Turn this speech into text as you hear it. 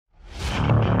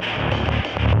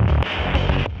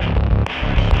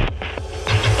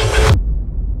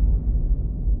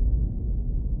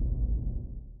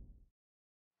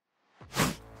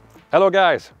Hello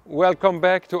guys, welcome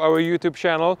back to our YouTube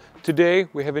channel. Today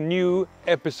we have a new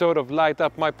episode of Light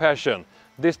Up My Passion.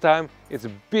 This time it's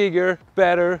a bigger,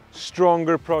 better,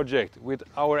 stronger project with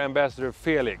our ambassador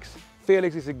Felix.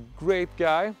 Felix is a great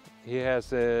guy. He has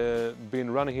been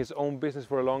running his own business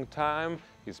for a long time.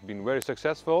 He's been very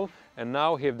successful and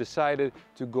now he has decided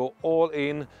to go all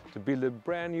in to build a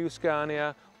brand new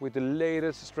Scania with the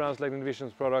latest Strands Lighting Division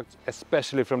products,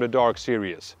 especially from the Dark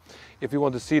series. If you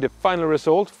want to see the final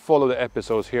result, follow the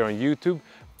episodes here on YouTube,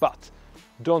 but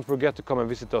don't forget to come and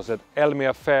visit us at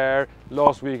Elmia Fair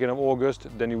last weekend of August,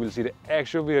 then you will see the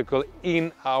actual vehicle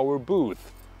in our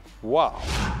booth. Wow,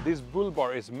 this bull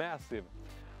bar is massive.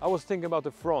 I was thinking about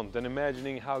the front and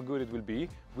imagining how good it will be.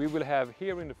 We will have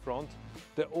here in the front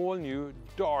the all-new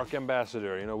dark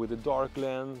ambassador, you know, with the dark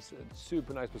lens,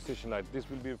 super nice position light. This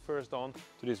will be the first on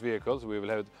to this vehicle, so we will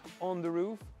have it on the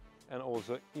roof and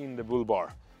also in the bull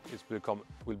bar. This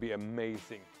will be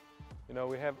amazing. You know,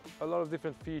 we have a lot of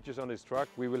different features on this truck.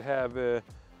 We will have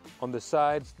on the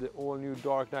sides the all-new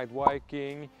Dark Knight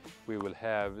Viking. We will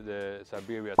have the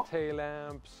Siberia tail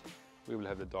lamps. We will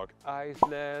have the dark ice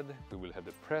LED, we will have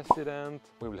the President,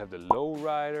 we will have the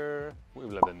Lowrider, we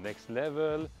will have the Next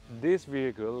Level. This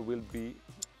vehicle will be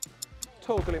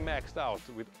totally maxed out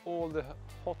with all the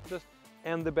hottest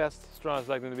and the best Strands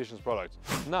Lighting Division products.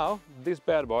 Now, this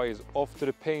bad boy is off to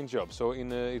the paint job, so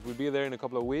it will be there in a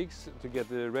couple of weeks to get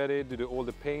ready to do all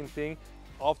the painting.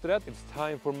 After that, it's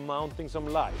time for mounting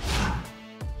some lights.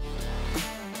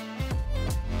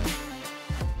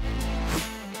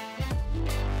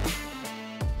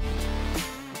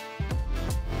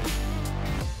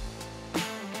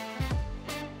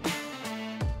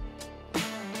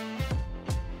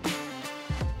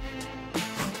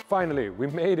 Finally, we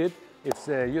made it. It's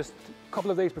just a couple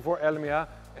of days before Elmia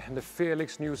and the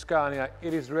Felix new Scania,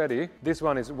 it is ready. This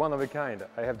one is one of a kind.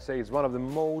 I have to say it's one of the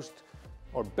most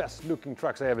or best looking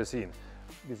trucks I ever seen.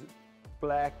 This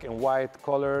black and white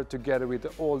color together with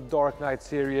the old Dark Knight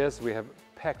series. We have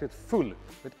packed it full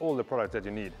with all the products that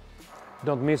you need.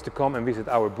 Don't miss to come and visit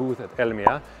our booth at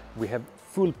Elmia. We have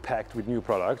full packed with new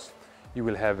products. You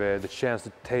will have the chance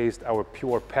to taste our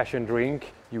pure passion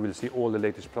drink. You will see all the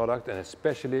latest products and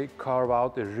especially carve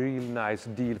out a real nice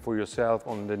deal for yourself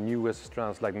on the newest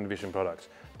Strands Lighting Division products.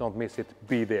 Don't miss it,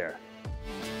 be there.